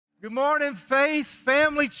Good morning, Faith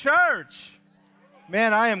Family Church.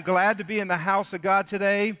 Man, I am glad to be in the house of God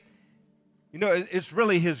today. You know, it's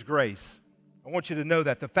really His grace. I want you to know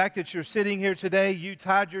that. The fact that you're sitting here today, you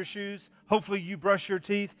tied your shoes, hopefully you brush your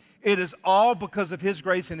teeth, it is all because of His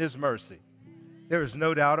grace and His mercy. There is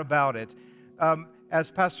no doubt about it.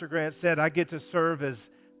 As Pastor Grant said, I get to serve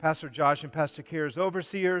as Pastor Josh and Pastor Kira's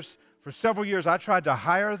overseers. For several years, I tried to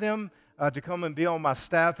hire them to come and be on my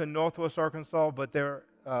staff in Northwest Arkansas, but they're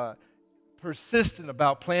persistent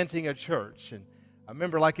about planting a church. And I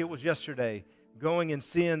remember like it was yesterday, going and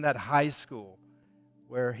seeing that high school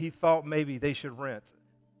where he thought maybe they should rent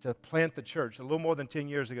to plant the church a little more than 10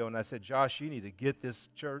 years ago. And I said, Josh, you need to get this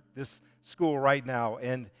church, this school right now.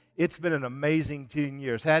 And it's been an amazing 10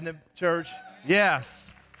 years, hasn't it, church?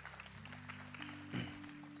 Yes.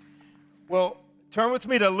 Well, turn with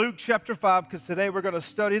me to Luke chapter 5, because today we're going to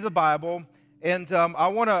study the Bible. And I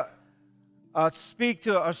want to speak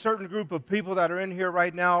to a certain group of people that are in here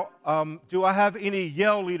right now. Do I have any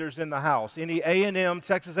Yale leaders in the house? Any A&M,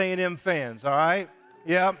 Texas A&M fans, all right?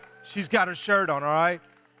 Yeah, she's got her shirt on, all right?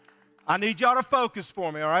 I need y'all to focus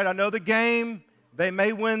for me, all right? I know the game. They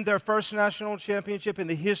may win their first national championship in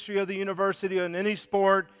the history of the university or in any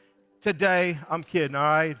sport today. I'm kidding, all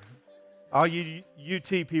right? All you UT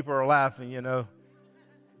people are laughing, you know.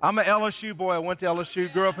 I'm an LSU boy. I went to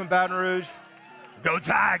LSU, grew up in Baton Rouge. Go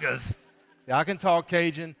Tigers! Yeah, I can talk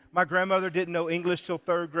Cajun. My grandmother didn't know English till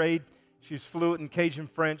 3rd grade. She's fluent in Cajun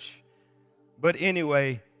French. But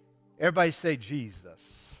anyway, everybody say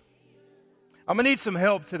Jesus. I'm going to need some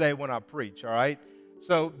help today when I preach, all right?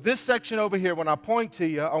 So this section over here, when I point to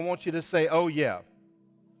you, I want you to say, oh, yeah.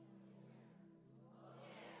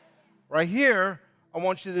 Right here, I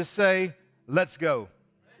want you to say, let's go.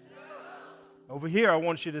 Over here, I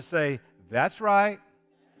want you to say, that's right.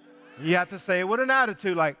 You have to say it with an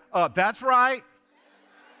attitude like, that's right.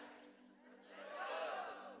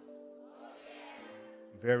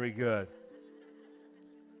 Very good.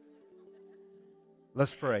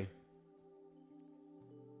 Let's pray.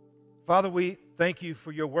 Father, we thank you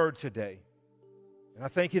for your word today. And I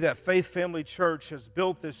thank you that Faith Family Church has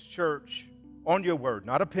built this church on your word,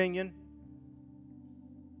 not opinion,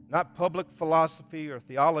 not public philosophy or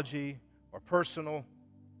theology or personal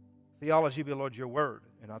theology, but Lord, your word.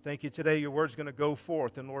 And I thank you today your word's going to go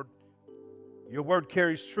forth. And Lord, your word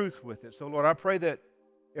carries truth with it. So Lord, I pray that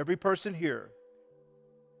every person here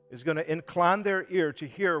is going to incline their ear to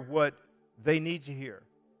hear what they need to hear.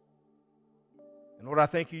 And Lord, I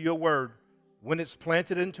thank you your word, when it's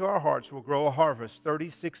planted into our hearts, will grow a harvest,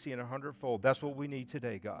 30, 60, and 100-fold. That's what we need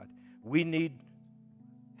today, God. We need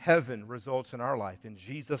heaven results in our life. In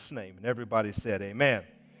Jesus' name. And everybody said amen.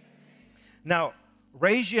 Now,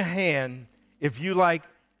 raise your hand if you like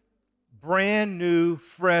brand new,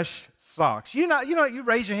 fresh socks. You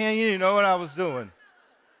raise your hand, you didn't know what I was doing.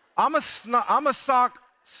 I'm a sock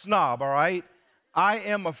snob, all right? I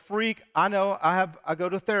am a freak. I know I go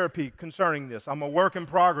to therapy concerning this. I'm a work in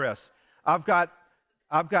progress. I've got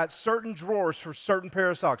certain drawers for certain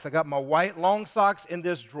pair of socks. I got my white long socks in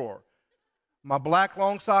this drawer, my black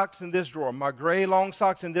long socks in this drawer, my gray long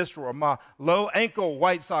socks in this drawer, my low ankle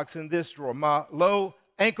white socks in this drawer, my low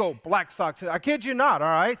ankle black socks. I kid you not, all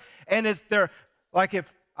right? And they're like,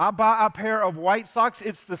 if I buy a pair of white socks,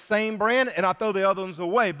 it's the same brand, and I throw the other ones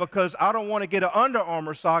away because I don't want to get an Under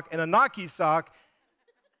Armour sock and a Nike sock.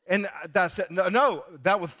 And that's it. No,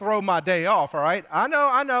 that would throw my day off, all right? I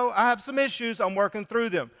know. I have some issues. I'm working through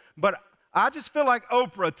them. But I just feel like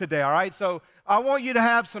Oprah today, all right? So I want you to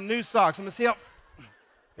have some new socks. I'm going to see how.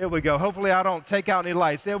 There we go. Hopefully I don't take out any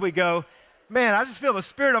lights. There we go. Man, I just feel the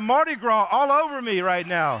spirit of Mardi Gras all over me right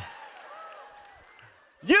now.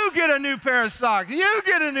 You get a new pair of socks. You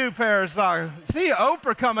get a new pair of socks. See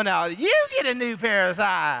Oprah coming out. You get a new pair of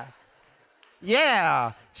socks.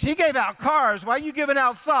 Yeah. She gave out cars. Why are you giving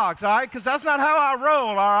out socks, all right? Because that's not how I roll,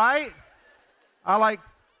 all right? I like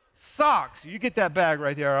socks. You get that bag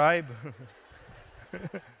right there, all right?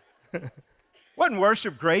 Wasn't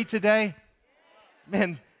worship great today?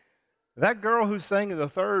 Man, that girl who sang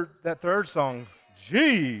that third song,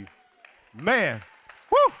 gee, man,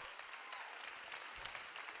 whoo.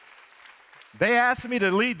 They asked me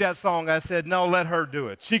to lead that song. I said, no, let her do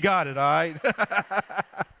it. She got it, all right?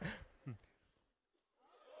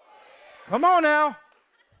 Come on now.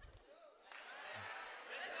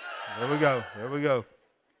 There we go.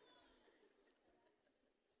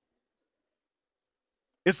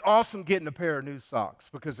 It's awesome getting a pair of new socks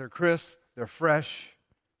because they're crisp, they're fresh,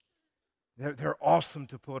 they're awesome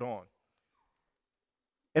to put on.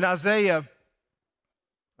 In Isaiah,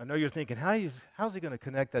 I know you're thinking, how's he going to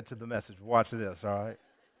connect that to the message? Watch this, all right?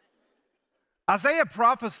 Isaiah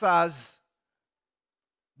prophesies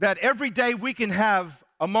that every day we can have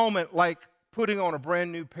a moment like putting on a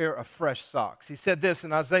brand new pair of fresh socks. He said this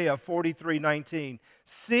in Isaiah 43:19.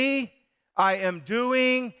 See, I am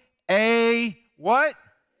doing a what?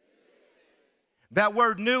 That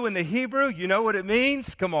word new in the Hebrew, you know what it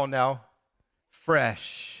means? Come on now.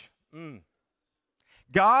 Fresh.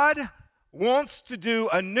 God wants to do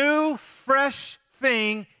a new, fresh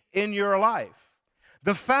thing in your life.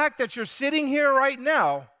 The fact that you're sitting here right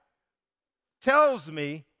now tells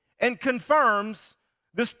me and confirms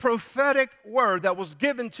this prophetic word that was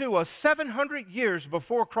given to us 700 years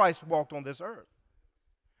before Christ walked on this earth.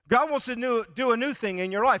 God wants to do a new thing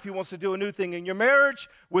in your life. He wants to do a new thing in your marriage,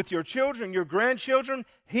 with your children, your grandchildren.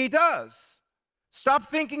 He does. Stop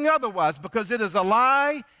thinking otherwise, because it is a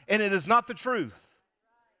lie and it is not the truth.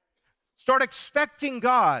 Start expecting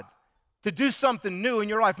God to do something new in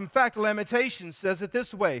your life. In fact, Lamentations says it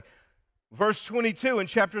this way. Verse 22 in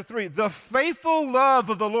chapter 3, the faithful love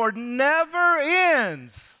of the Lord never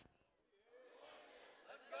ends.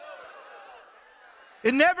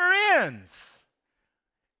 It never ends.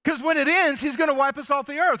 Because when it ends, he's going to wipe us off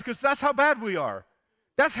the earth, because that's how bad we are.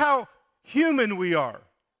 That's how human we are.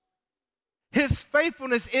 His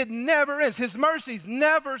faithfulness, it never ends. His mercies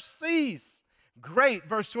never cease. Great,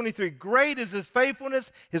 verse 23, great is his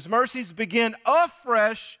faithfulness. His mercies begin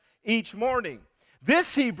afresh each morning.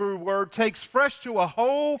 This Hebrew word takes fresh to a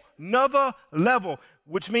whole nother level,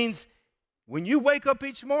 which means when you wake up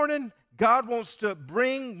each morning, God wants to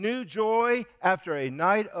bring new joy after a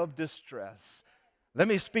night of distress. Let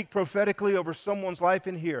me speak prophetically over someone's life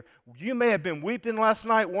in here. You may have been weeping last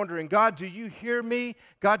night wondering, God, do you hear me?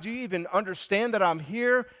 God, do you even understand that I'm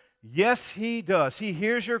here? Yes, he does. He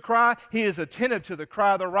hears your cry. He is attentive to the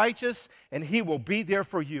cry of the righteous, and he will be there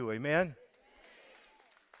for you. Amen.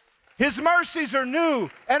 His mercies are new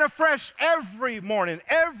and afresh every morning,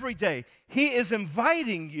 every day. He is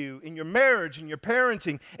inviting you in your marriage, in your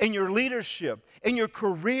parenting, in your leadership, in your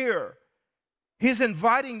career. He's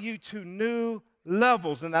inviting you to new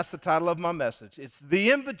levels, and that's the title of my message. It's the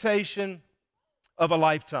invitation of a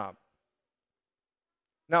lifetime.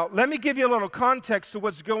 Now, let me give you a little context to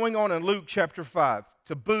what's going on in Luke chapter 5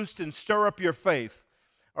 to boost and stir up your faith.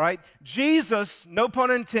 All right? Jesus, no pun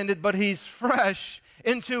intended, but he's fresh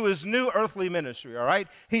into his new earthly ministry, all right?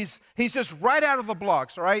 He's just right out of the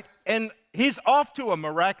blocks, all right? And he's off to a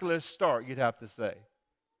miraculous start, you'd have to say,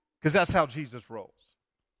 because that's how Jesus rolls.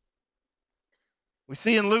 We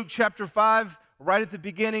see in Luke chapter 5, right at the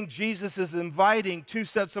beginning, Jesus is inviting two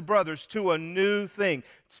sets of brothers to a new thing.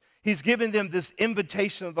 He's giving them this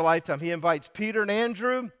invitation of the lifetime. He invites Peter and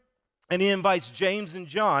Andrew, and he invites James and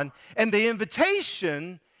John. And the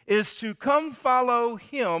invitation is to come follow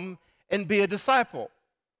him and be a disciple.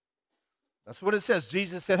 That's what it says.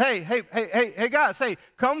 Jesus said, hey guys, hey,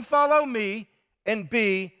 come follow me and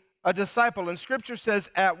be a disciple. And Scripture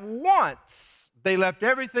says at once they left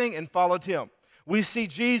everything and followed him. We see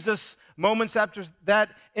Jesus moments after that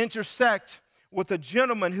intersect with a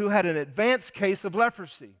gentleman who had an advanced case of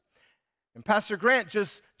leprosy. And Pastor Grant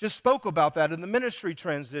just spoke about that in the ministry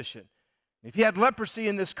transition. If you had leprosy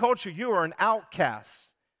in this culture, you are an outcast.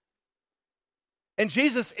 And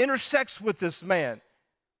Jesus intersects with this man.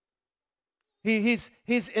 He's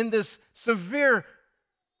in this severe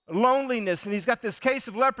loneliness, and he's got this case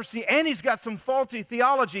of leprosy, and he's got some faulty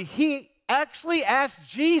theology. He actually asked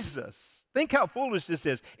Jesus, think how foolish this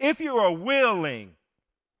is, if you are willing,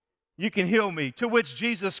 you can heal me. To which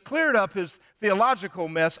Jesus cleared up his theological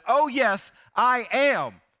mess. Oh, yes, I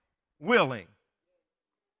am willing.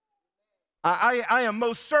 I am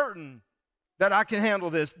most certain that I can handle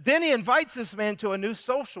this. Then he invites this man to a new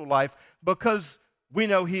social life because we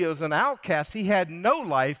know he is an outcast. He had no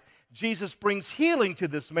life. Jesus brings healing to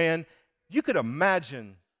this man. You could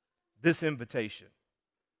imagine this invitation.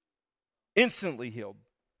 Instantly healed.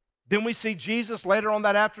 Then we see Jesus later on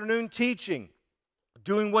that afternoon teaching,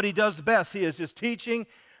 doing what he does best. He is just teaching.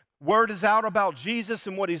 Word is out about Jesus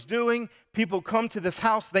and what he's doing. People come to this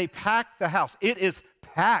house. They pack the house. It is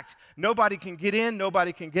packed. Nobody can get in.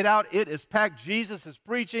 Nobody can get out. It is packed. Jesus is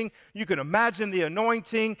preaching. You can imagine the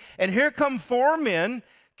anointing. And here come four men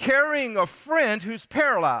carrying a friend who's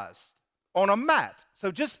paralyzed on a mat.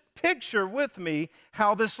 So just picture with me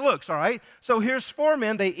how this looks, all right? So here's four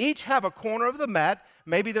men. They each have a corner of the mat.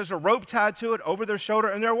 Maybe there's a rope tied to it over their shoulder,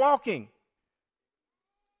 and they're walking,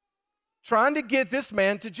 trying to get this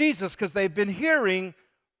man to Jesus because they've been hearing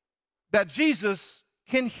that Jesus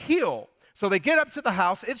can heal. So they get up to the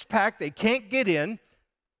house. It's packed. They can't get in.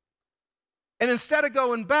 And instead of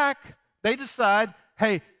going back, they decide,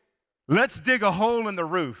 hey, let's dig a hole in the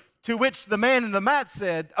roof. To which the man in the mat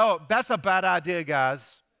said, oh, that's a bad idea,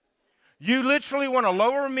 guys. You literally want to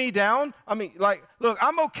lower me down? I mean, like, look,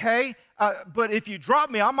 I'm okay, but if you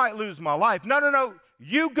drop me, I might lose my life. No.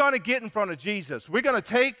 You're going to get in front of Jesus. We're going to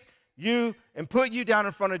take you and put you down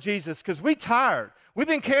in front of Jesus because we're tired. We've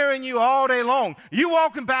been carrying you all day long. You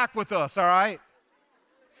walking back with us, all right?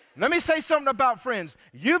 Let me say something about friends.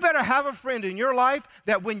 You better have a friend in your life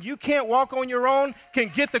that when you can't walk on your own,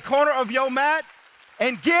 can get the corner of your mat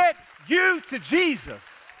and get you to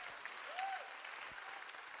Jesus.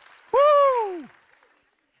 Woo!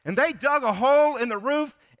 And they dug a hole in the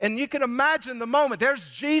roof, and you can imagine the moment.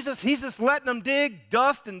 There's Jesus. He's just letting them dig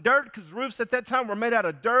dust and dirt because roofs at that time were made out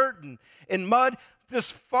of dirt and mud,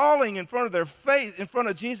 just falling in front of their face, in front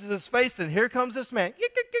of Jesus' face. And here comes this man.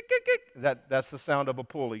 That's the sound of a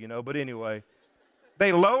pulley, you know. But anyway,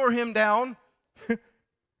 they lower him down.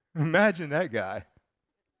 Imagine that guy.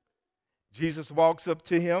 Jesus walks up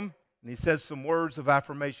to him, and he says some words of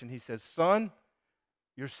affirmation. He says, son,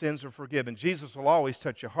 your sins are forgiven. Jesus will always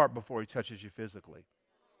touch your heart before he touches you physically.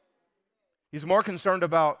 He's more concerned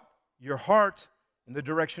about your heart and the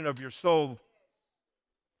direction of your soul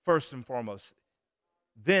first and foremost.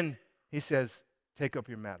 Then he says, take up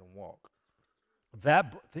your mat and walk.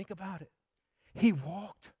 Think about it. He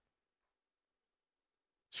walked.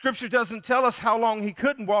 Scripture doesn't tell us how long he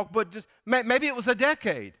couldn't walk, but just maybe it was a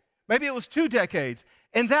decade. Maybe it was 2 decades.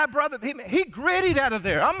 And that brother, he grittied out of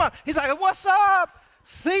there. He's like, what's up?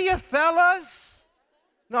 See ya, fellas.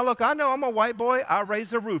 Now, look, I know I'm a white boy. I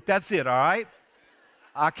raised a roof. That's it, all right?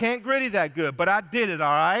 I can't gritty that good, but I did it, all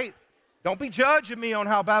right? Don't be judging me on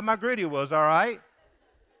how bad my gritty was, all right?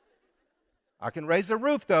 I can raise a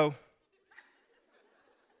roof, though.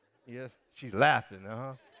 Yeah, she's laughing,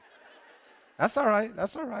 uh-huh. That's all right.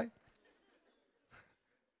 That's all right.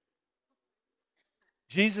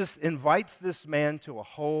 Jesus invites this man to a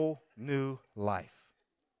whole new life.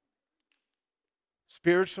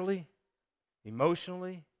 Spiritually,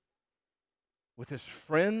 emotionally, with his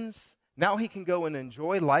friends. Now he can go and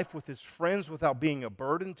enjoy life with his friends without being a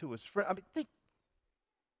burden to his friends. Think.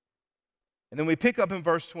 And then we pick up in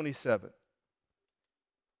verse 27.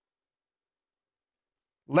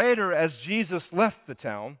 Later, as Jesus left the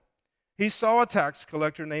town, he saw a tax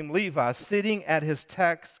collector named Levi sitting at his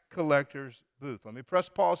tax collector's booth. Let me press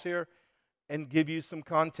pause here and give you some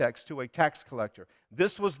context to a tax collector.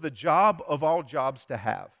 This was the job of all jobs to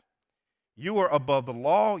have. You were above the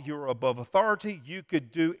law. You were above authority. You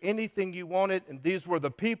could do anything you wanted. And these were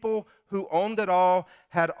the people who owned it all,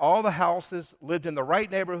 had all the houses, lived in the right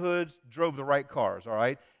neighborhoods, drove the right cars, all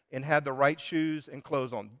right, and had the right shoes and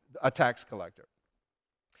clothes on, a tax collector.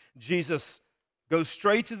 Jesus goes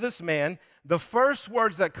straight to this man. The first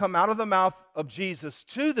words that come out of the mouth of Jesus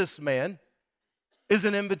to this man is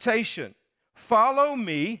an invitation. Follow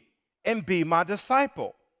me and be my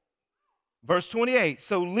disciple. Verse 28,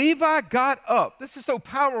 so Levi got up. This is so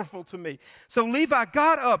powerful to me. So Levi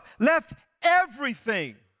got up, left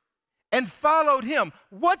everything, and followed him.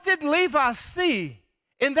 What did Levi see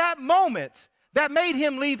in that moment that made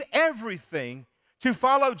him leave everything to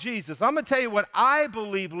follow Jesus? I'm going to tell you what I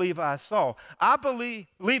believe Levi saw. I believe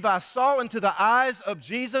Levi saw into the eyes of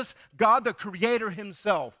Jesus, God the Creator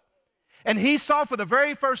himself. And he saw for the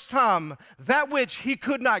very first time that which he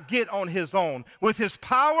could not get on his own, with his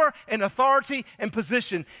power and authority and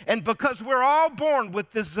position. And because we're all born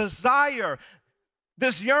with this desire,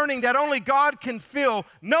 this yearning that only God can fill,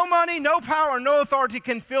 no money, no power, no authority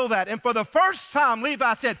can fill that. And for the first time,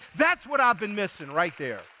 Levi said, that's what I've been missing right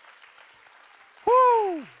there.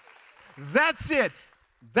 Woo! That's it.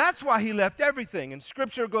 That's why he left everything. And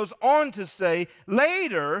Scripture goes on to say,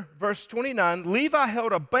 later, verse 29, Levi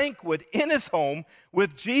held a banquet in his home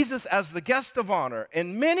with Jesus as the guest of honor.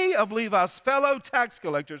 And many of Levi's fellow tax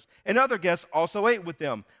collectors and other guests also ate with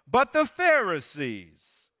them. But the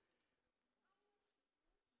Pharisees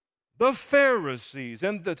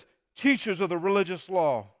and the teachers of the religious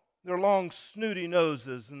law, their long snooty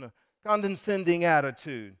noses and a condescending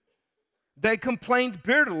attitude, they complained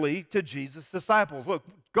bitterly to Jesus' disciples. Look,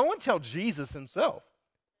 go and tell Jesus himself.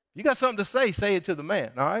 You got something to say it to the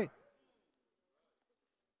man, all right?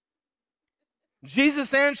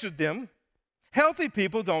 Jesus answered them, healthy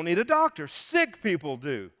people don't need a doctor, sick people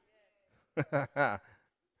do. If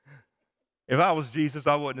I was Jesus,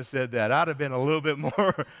 I wouldn't have said that. I'd have been a little bit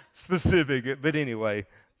more specific, but anyway.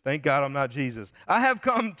 Thank God I'm not Jesus. I have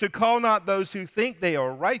come to call not those who think they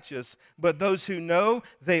are righteous, but those who know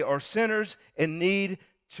they are sinners and need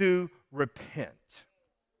to repent.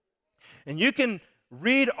 And you can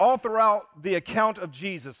read all throughout the account of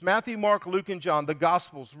Jesus, Matthew, Mark, Luke, and John, the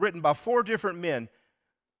Gospels, written by 4 different men.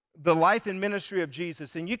 the life and ministry of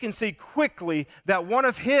Jesus, and you can see quickly that one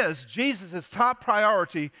of Jesus' top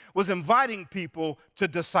priority was inviting people to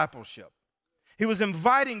discipleship. He was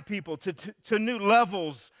inviting people to new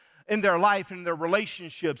levels in their life, in their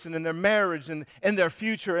relationships, and in their marriage, and in their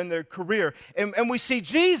future, and their career. And we see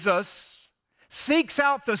Jesus seeks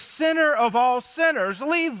out the sinner of all sinners,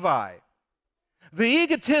 Levi, the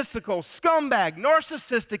egotistical, scumbag,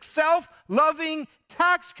 narcissistic, self-loving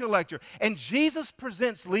tax collector. And Jesus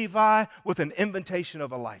presents Levi with an invitation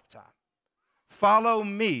of a lifetime. Follow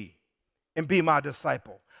me and be my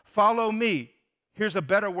disciple. Follow me. Here's a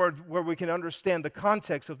better word where we can understand the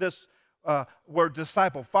context of this word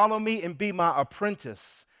disciple. Follow me and be my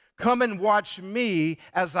apprentice. Come and watch me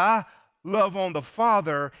as I love on the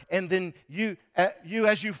Father, and then you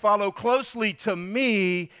as you follow closely to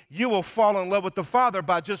me, you will fall in love with the Father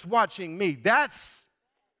by just watching me. That's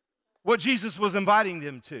what Jesus was inviting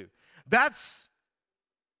them to. That's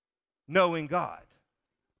knowing God.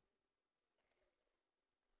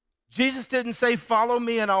 Jesus didn't say, follow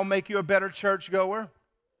me and I'll make you a better churchgoer.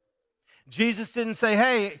 Jesus didn't say,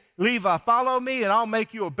 hey, Levi, follow me and I'll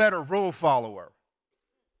make you a better rule follower.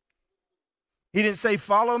 He didn't say,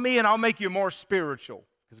 follow me and I'll make you more spiritual,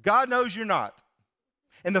 because God knows you're not.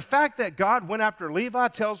 And the fact that God went after Levi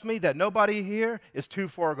tells me that nobody here is too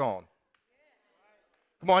far gone.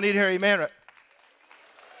 Come on, I need to hear amen.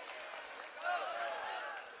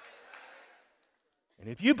 And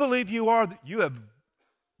if you believe you have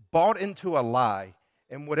bought into a lie,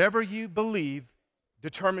 and whatever you believe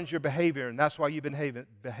determines your behavior, and that's why you've been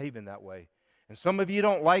behaving that way. And some of you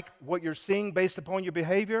don't like what you're seeing based upon your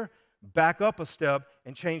behavior. Back up a step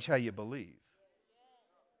and change how you believe.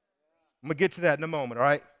 I'm going to get to that in a moment, all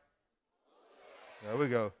right? There we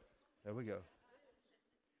go. There we go.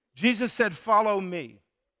 Jesus said, follow me.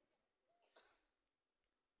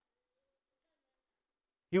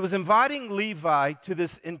 He was inviting Levi to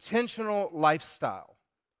this intentional lifestyle.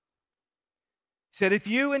 He said, if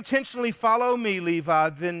you intentionally follow me, Levi,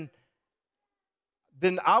 then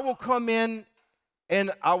I will come in and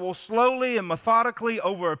I will slowly and methodically,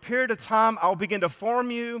 over a period of time, I'll begin to form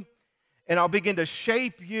you, and I'll begin to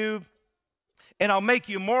shape you, and I'll make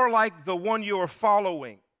you more like the one you are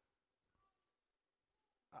following.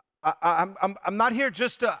 I'm not here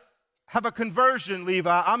just to have a conversion,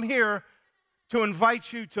 Levi. I'm here to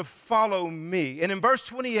invite you to follow me. And in verse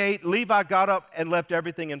 28, Levi got up and left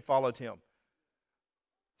everything and followed him.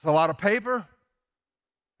 It's a lot of paper,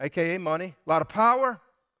 aka money, a lot of power,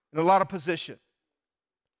 and a lot of position.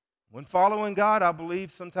 When following God, I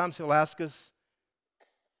believe sometimes He'll ask us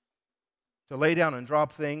to lay down and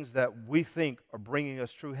drop things that we think are bringing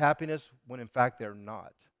us true happiness when in fact they're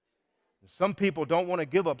not. And some people don't want to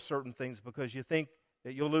give up certain things because you think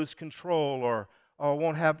that you'll lose control or I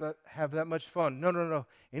won't have that much fun. No.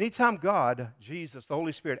 Anytime God, Jesus, the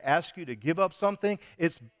Holy Spirit asks you to give up something,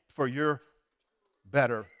 it's for your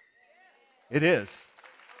better. It is.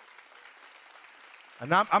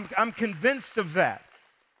 And I'm convinced of that.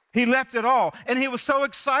 He left it all. And he was so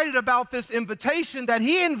excited about this invitation that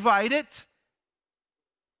he invited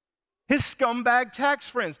his scumbag tax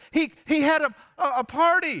friends. He had a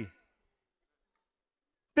party.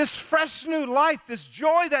 This fresh new life, this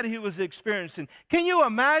joy that he was experiencing. Can you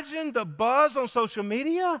imagine the buzz on social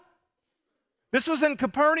media? This was in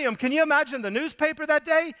Capernaum. Can you imagine the newspaper that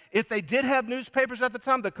day? If they did have newspapers at the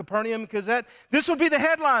time, the Capernaum Gazette, this would be the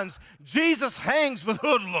headlines. Jesus hangs with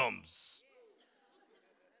hoodlums.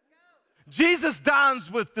 Jesus dines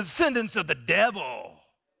with descendants of the devil.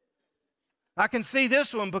 I can see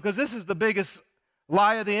this one because this is the biggest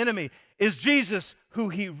lie of the enemy. Is Jesus who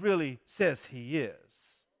he really says he is?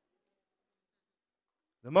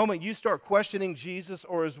 The moment you start questioning Jesus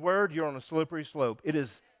or his word, you're on a slippery slope. It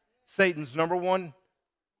is Satan's number one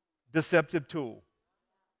deceptive tool.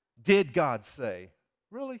 Did God say?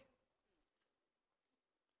 Really?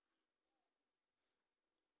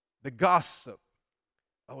 The gossip.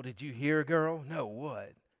 Oh, did you hear, girl? No,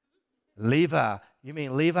 what? Levi. You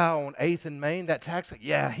mean Levi on 8th and Main, that tax?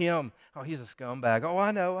 Yeah, him. Oh, he's a scumbag. Oh,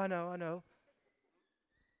 I know.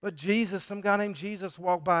 But Jesus, some guy named Jesus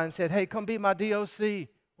walked by and said, hey, come be my DOC.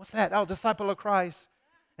 What's that? Oh, disciple of Christ.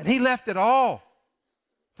 And he left it all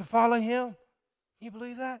to follow him. Can you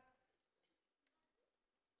believe that?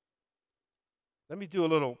 Let me do a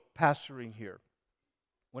little pastoring here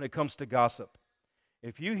when it comes to gossip.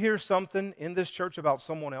 If you hear something in this church about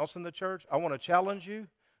someone else in the church, I want to challenge you.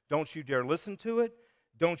 Don't you dare listen to it.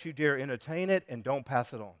 Don't you dare entertain it, and don't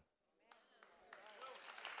pass it on.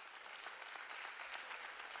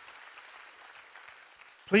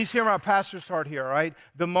 Please hear my pastor's heart here, all right?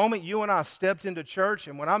 The moment you and I stepped into church,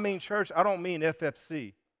 and when I mean church, I don't mean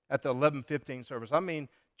FFC. at the 11:15 service. I mean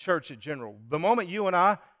church in general. The moment you and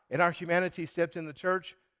I, in our humanity, stepped in the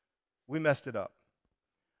church, we messed it up.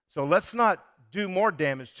 So let's not do more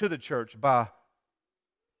damage to the church by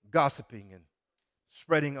gossiping and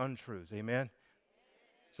spreading untruths. Amen?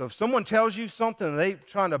 So if someone tells you something and they're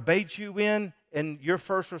trying to bait you in, and your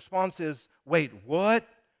first response is, wait, what?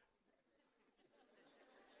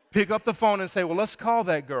 Pick up the phone and say, well, let's call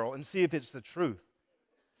that girl and see if it's the truth.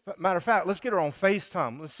 Matter of fact, let's get her on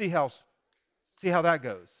FaceTime. Let's see how that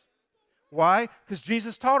goes. Why? Because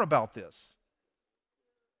Jesus taught about this.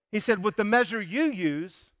 He said, with the measure you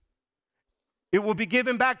use, it will be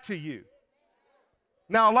given back to you.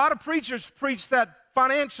 Now, a lot of preachers preach that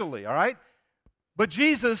financially, all right? But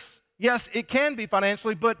Jesus, yes, it can be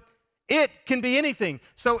financially, but it can be anything.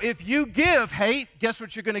 So if you give hate, guess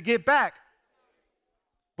what you're going to get back?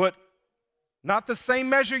 But not the same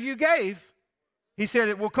measure you gave. He said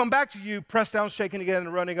it will come back to you, pressed down, shaken together,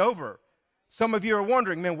 and running over. Some of you are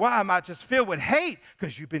wondering, man, why am I just filled with hate?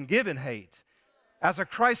 Because you've been given hate. As a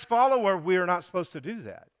Christ follower, we are not supposed to do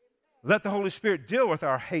that. Let the Holy Spirit deal with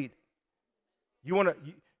our hate. You want to...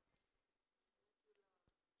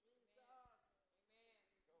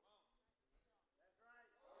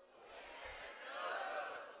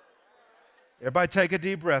 Everybody take a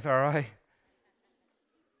deep breath, all right?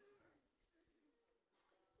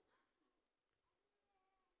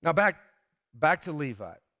 Now back to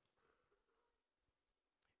Levi.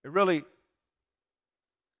 It really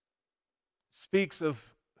speaks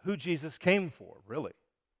of who Jesus came for, really.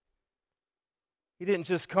 He didn't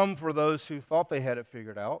just come for those who thought they had it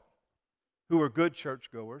figured out, who were good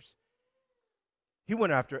churchgoers. He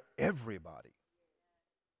went after everybody.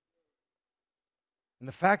 And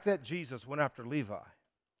the fact that Jesus went after Levi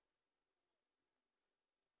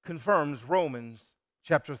confirms Romans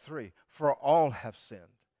chapter 3. For all have sinned,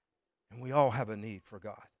 and we all have a need for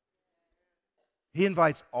God. He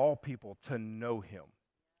invites all people to know Him.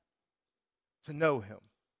 To know Him.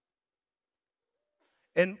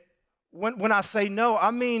 And when I say know, I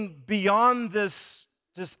mean beyond this,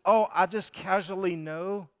 I just casually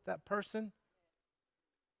know that person.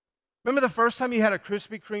 Remember the first time you had a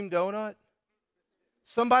Krispy Kreme donut?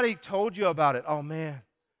 Somebody told you about it. Oh, man,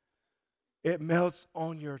 it melts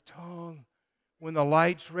on your tongue. When the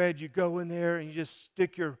light's red, you go in there and you just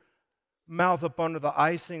stick your mouth up under the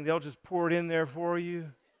icing. They'll just pour it in there for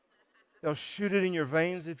you. They'll shoot it in your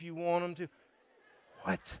veins if you want them to.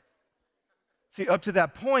 What? See, up to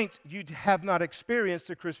that point, you have not experienced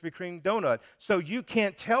a Krispy Kreme donut. So you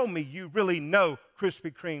can't tell me you really know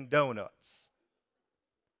Krispy Kreme donuts.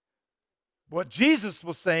 What Jesus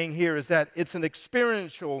was saying here is that it's an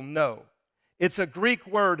experiential know. It's a Greek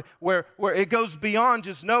word where it goes beyond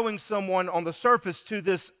just knowing someone on the surface to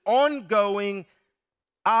this ongoing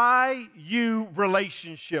I-you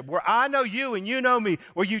relationship where I know you and you know me,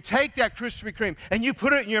 where you take that Krispy Kreme and you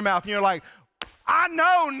put it in your mouth and you're like, I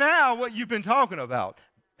know now what you've been talking about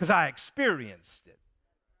because I experienced it.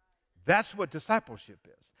 That's what discipleship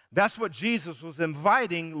is. That's what Jesus was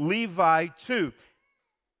inviting Levi to.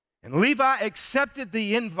 And Levi accepted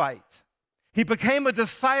the invite. He became a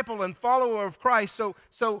disciple and follower of Christ.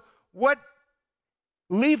 So what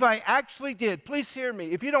Levi actually did, please hear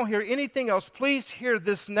me. If you don't hear anything else, please hear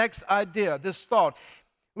this next idea, this thought.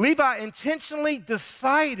 Levi intentionally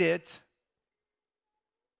decided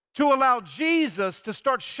to allow Jesus to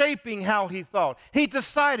start shaping how he thought. He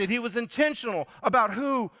decided, he was intentional about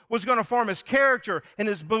who was going to form his character and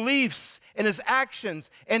his beliefs and his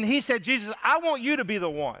actions. And he said, Jesus, I want you to be the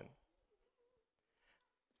one.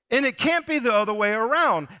 And it can't be the other way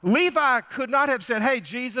around. Levi could not have said, hey,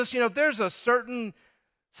 Jesus, there's a certain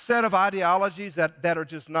set of ideologies that are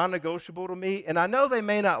just non-negotiable to me. And I know they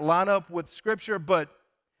may not line up with Scripture, but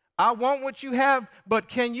I want what you have. But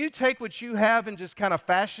can you take what you have and just kind of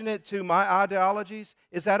fashion it to my ideologies?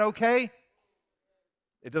 Is that okay?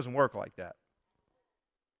 It doesn't work like that.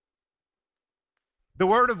 The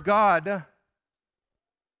Word of God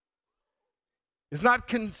is not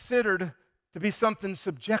considered to be something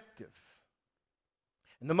subjective.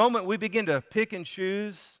 And the moment we begin to pick and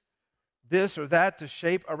choose this or that to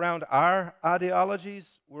shape around our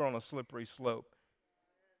ideologies, we're on a slippery slope.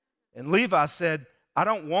 And Levi said, I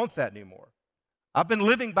don't want that anymore. I've been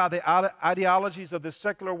living by the ideologies of this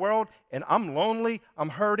secular world, and I'm lonely, I'm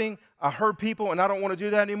hurting, I hurt people, and I don't want to do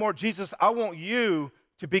that anymore. Jesus, I want you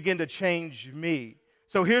to begin to change me.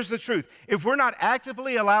 So here's the truth. If we're not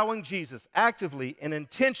actively allowing Jesus, actively and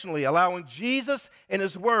intentionally allowing Jesus and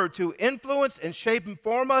His Word to influence and shape and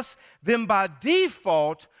form us, then by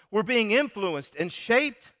default, we're being influenced and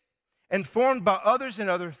shaped and formed by others and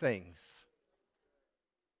other things.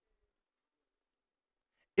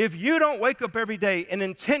 If you don't wake up every day and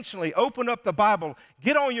intentionally open up the Bible,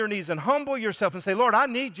 get on your knees and humble yourself and say, Lord, I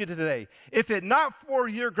need you today. If it not for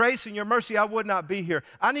your grace and your mercy, I would not be here.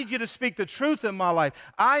 I need you to speak the truth in my life.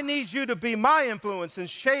 I need you to be my influence and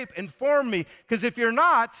shape and form me. Because if you're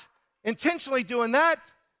not intentionally doing that,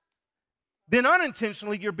 then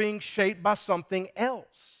unintentionally you're being shaped by something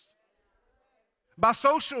else, by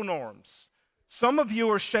social norms. Some of you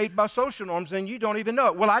are shaped by social norms and you don't even know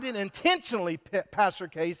it. Well, I didn't intentionally, Pastor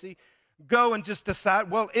Casey, go and just decide,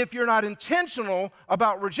 well, if you're not intentional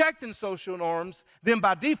about rejecting social norms, then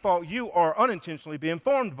by default you are unintentionally being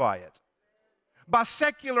formed by it. By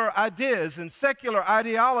secular ideas and secular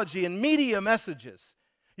ideology and media messages.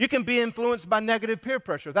 You can be influenced by negative peer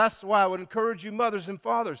pressure. That's why I would encourage you mothers and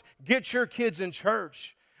fathers, get your kids in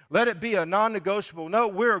church. Let it be a non-negotiable. No,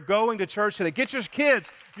 we're going to church today. Get your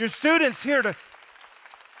kids, your students here to.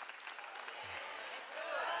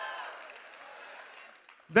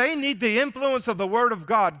 They need the influence of the Word of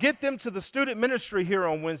God. Get them to the student ministry here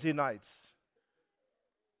on Wednesday nights.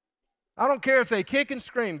 I don't care if they kick and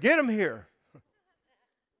scream. Get them here.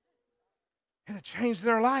 It'll change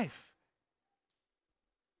their life.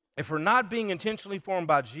 If we're not being intentionally formed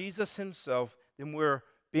by Jesus himself, then we're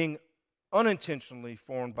being unintentionally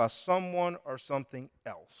formed by someone or something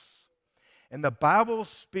else. And the Bible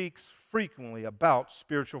speaks frequently about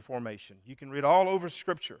spiritual formation. You can read all over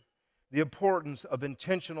Scripture the importance of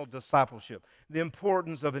intentional discipleship, the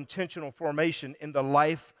importance of intentional formation in the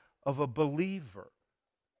life of a believer.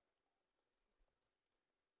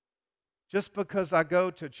 Just because I go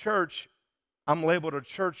to church, I'm labeled a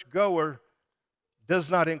church goer, does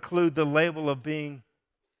not include the label of being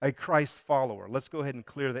a Christ follower. Let's go ahead and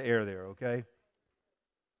clear the air there, okay?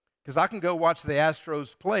 Because I can go watch the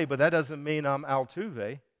Astros play, but that doesn't mean I'm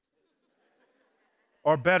Altuve.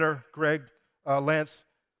 Or better, Lance.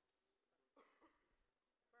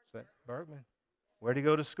 Is that Bergman? Where'd he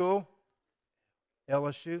go to school?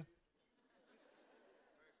 LSU?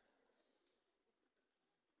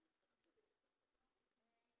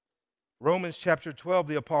 Romans chapter 12,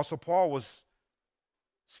 the Apostle Paul was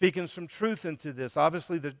speaking some truth into this.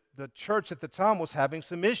 Obviously, the church at the time was having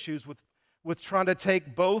some issues with trying to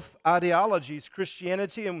take both ideologies,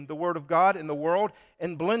 Christianity and the Word of God in the world,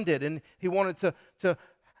 and blend it. And he wanted to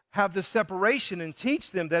have this separation and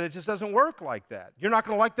teach them that it just doesn't work like that. You're not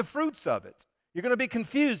going to like the fruits of it. You're going to be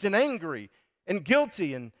confused and angry and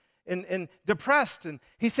guilty and depressed. And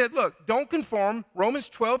he said, look, don't conform, Romans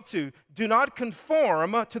 12:2, do not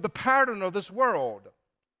conform to the pattern of this world.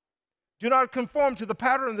 Do not conform to the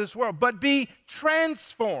pattern of this world, but be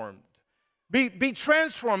transformed. Be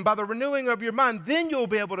transformed by the renewing of your mind. Then you'll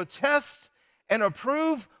be able to test and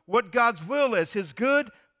approve what God's will is, his good,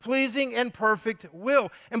 pleasing, and perfect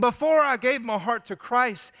will. And before I gave my heart to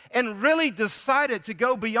Christ and really decided to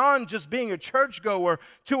go beyond just being a churchgoer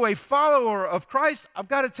to a follower of Christ, I've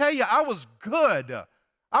got to tell you, I was good.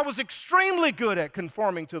 I was extremely good at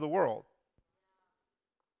conforming to the world.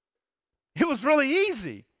 It was really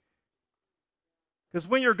easy. Because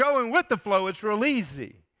when you're going with the flow, it's real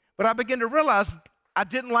easy. But I began to realize I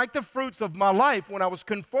didn't like the fruits of my life when I was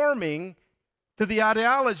conforming to the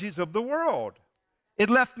ideologies of the world. It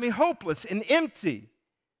left me hopeless and empty.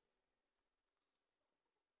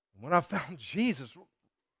 When I found Jesus,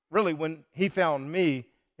 really when he found me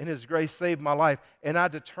and his grace saved my life, and I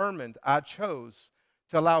chose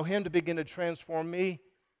to allow him to begin to transform me,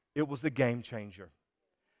 it was a game changer.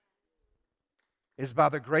 It's by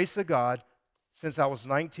the grace of God. Since I was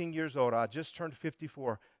 19 years old, I just turned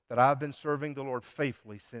 54, that I've been serving the Lord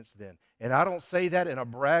faithfully since then. And I don't say that in a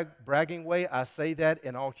bragging way. I say that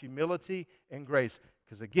in all humility and grace.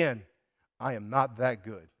 Because again, I am not that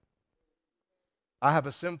good. I have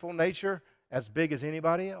a sinful nature as big as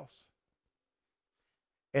anybody else.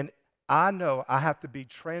 And I know I have to be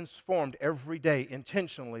transformed every day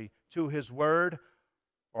intentionally to his word,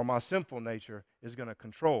 or my sinful nature is going to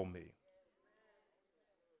control me.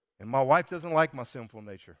 And my wife doesn't like my sinful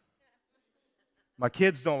nature. My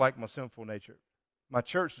kids don't like my sinful nature. My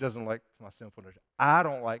church doesn't like my sinful nature. I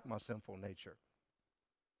don't like my sinful nature.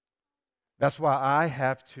 That's why I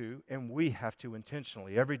have to, and we have to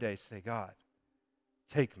intentionally every day say, God,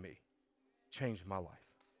 take me, change my life.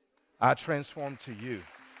 I transform to you.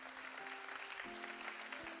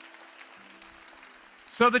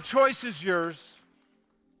 So the choice is yours.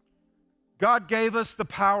 God gave us the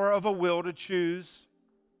power of a will to choose.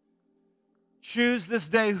 Choose this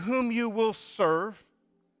day whom you will serve.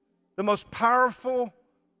 The most powerful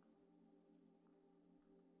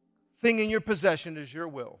thing in your possession is your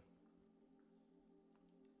will.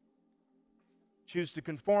 Choose to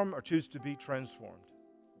conform or choose to be transformed.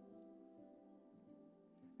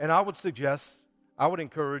 And I would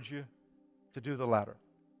encourage you to do the latter.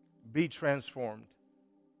 Be transformed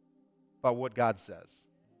by what God says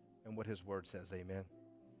and what His Word says. Amen.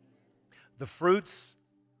 The fruits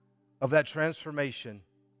of that transformation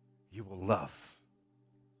you will love.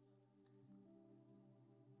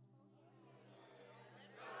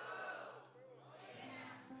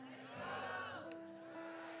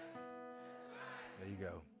 There you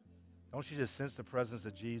go. Don't you just sense the presence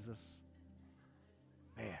of Jesus?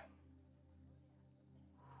 Man.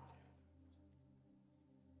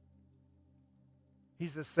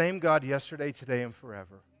 He's the same God yesterday, today, and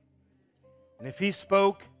forever. And if He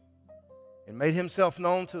spoke and made Himself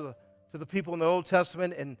known to the people in the Old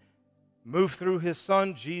Testament and moved through His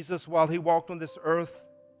Son, Jesus, while He walked on this earth,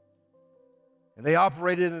 and they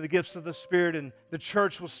operated in the gifts of the Spirit and the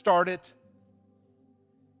church was started,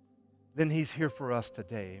 then He's here for us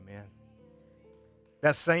today, amen.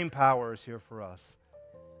 That same power is here for us.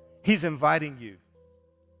 He's inviting you.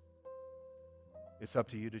 It's up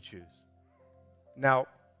to you to choose. Now,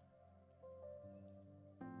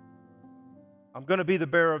 I'm going to be the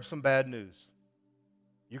bearer of some bad news.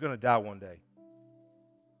 You're going to die one day.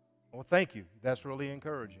 Well, thank you. That's really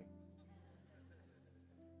encouraging.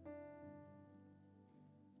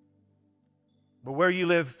 But where you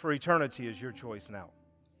live for eternity is your choice now.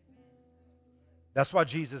 That's why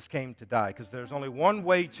Jesus came to die, because there's only one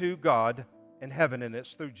way to God and heaven, and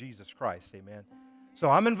it's through Jesus Christ. Amen.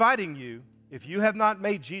 So I'm inviting you, if you have not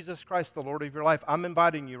made Jesus Christ the Lord of your life, I'm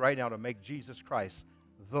inviting you right now to make Jesus Christ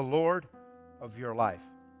the Lord of your life.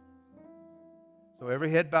 So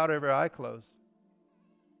every head bowed, every eye closed.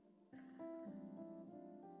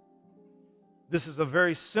 This is a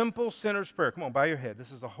very simple sinner's prayer. Come on, bow your head.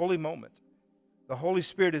 This is a holy moment. The Holy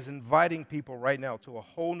Spirit is inviting people right now to a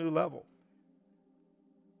whole new level.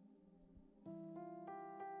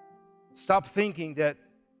 Stop thinking that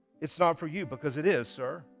it's not for you, because it is,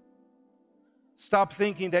 sir. Stop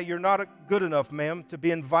thinking that you're not good enough, ma'am, to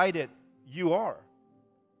be invited. You are.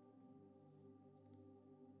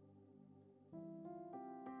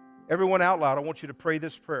 Everyone out loud, I want you to pray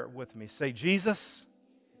this prayer with me. Say, Jesus,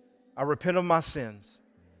 I repent of my sins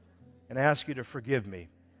and ask you to forgive me.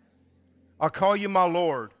 I call you my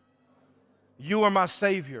Lord. You are my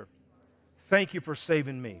Savior. Thank you for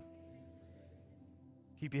saving me.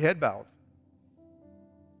 Keep your head bowed.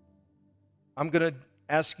 I'm going to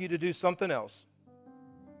ask you to do something else.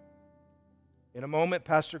 In a moment,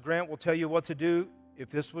 Pastor Grant will tell you what to do if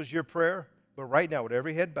this was your prayer. But right now, with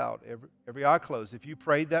every head bowed, every eye closed, if you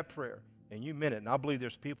prayed that prayer and you meant it, and I believe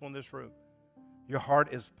there's people in this room, your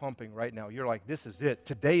heart is pumping right now. You're like, this is it.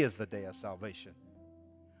 Today is the day of salvation.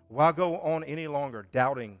 Why go on any longer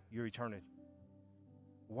doubting your eternity?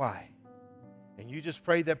 Why? And you just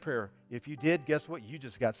prayed that prayer. If you did, guess what? You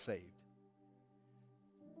just got saved.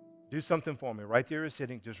 Do something for me. Right there you're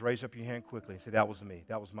sitting, just raise up your hand quickly and say, that was me.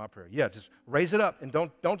 That was my prayer. Yeah, just raise it up. And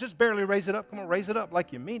don't just barely raise it up. Come on, raise it up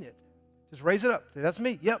like you mean it. Just raise it up. Say, that's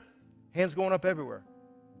me. Yep. Hands going up everywhere.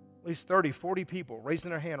 At least 30, 40 people raising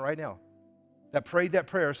their hand right now that prayed that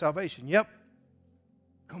prayer of salvation. Yep.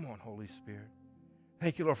 Come on, Holy Spirit.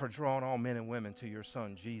 Thank you, Lord, for drawing all men and women to your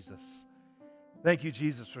Son, Jesus. Thank you,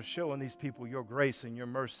 Jesus, for showing these people your grace and your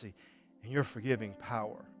mercy and your forgiving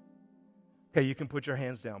power. Okay, you can put your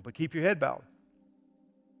hands down, but keep your head bowed.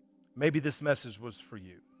 Maybe this message was for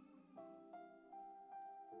you.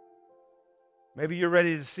 Maybe you're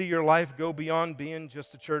ready to see your life go beyond being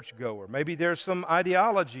just a church goer. Maybe there's some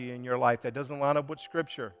ideology in your life that doesn't line up with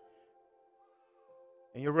Scripture.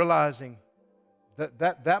 And you're realizing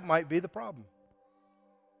that might be the problem.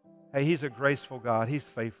 Hey, He's a graceful God. He's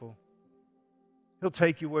faithful. He'll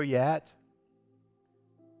take you where you're at.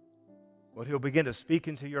 But He'll begin to speak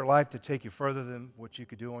into your life to take you further than what you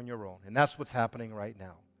could do on your own. And that's what's happening right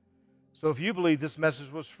now. So if you believe this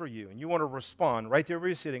message was for you and you want to respond right there where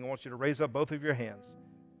you're sitting, I want you to raise up both of your hands.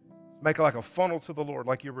 Make it like a funnel to the Lord,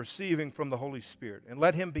 like you're receiving from the Holy Spirit. And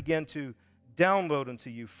let Him begin to download into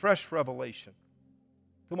you fresh revelation.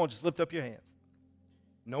 Come on, just lift up your hands.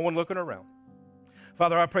 No one looking around.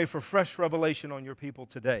 Father, I pray for fresh revelation on your people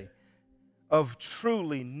today of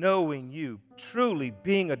truly knowing you, truly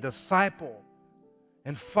being a disciple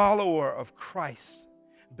and follower of Christ,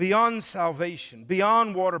 beyond salvation,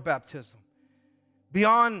 beyond water baptism,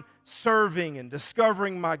 beyond serving and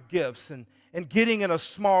discovering my gifts and getting in a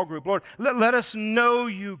small group. Lord, let us know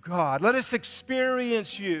you, God. Let us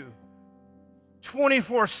experience you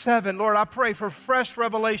 24/7. Lord, I pray for fresh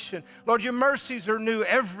revelation. Lord, your mercies are new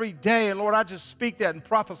every day. And Lord, I just speak that and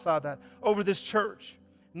prophesy that over this church.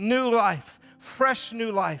 New life, fresh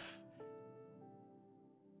new life.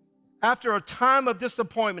 after a time of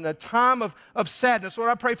disappointment, a time of sadness, Lord,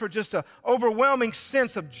 I pray for just an overwhelming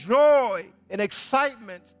sense of joy and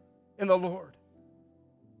excitement in the Lord.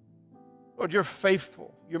 Lord, you're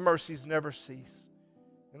faithful. Your mercies never cease.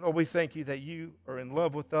 And Lord, we thank you that you are in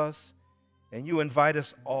love with us and you invite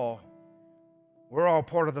us all. We're all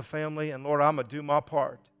part of the family, and Lord, I'm going to do my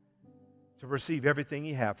part to receive everything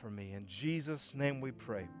you have for me. In Jesus' name we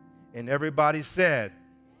pray. And everybody said,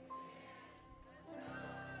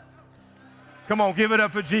 come on, give it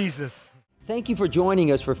up for Jesus. Thank you for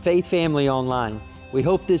joining us for Faith Family Online. We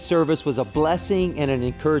hope this service was a blessing and an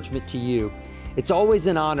encouragement to you. It's always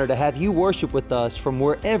an honor to have you worship with us from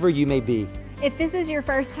wherever you may be. If this is your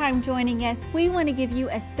first time joining us, we want to give you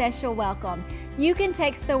a special welcome. You can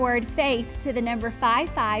text the word FAITH to the number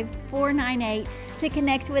 55498 to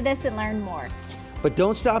connect with us and learn more. But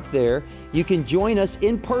don't stop there. You can join us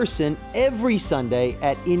in person every Sunday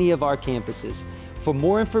at any of our campuses. For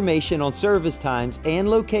more information on service times and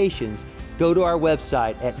locations, go to our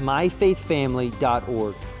website at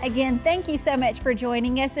myfaithfamily.org. Again, thank you so much for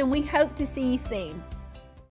joining us, and we hope to see you soon.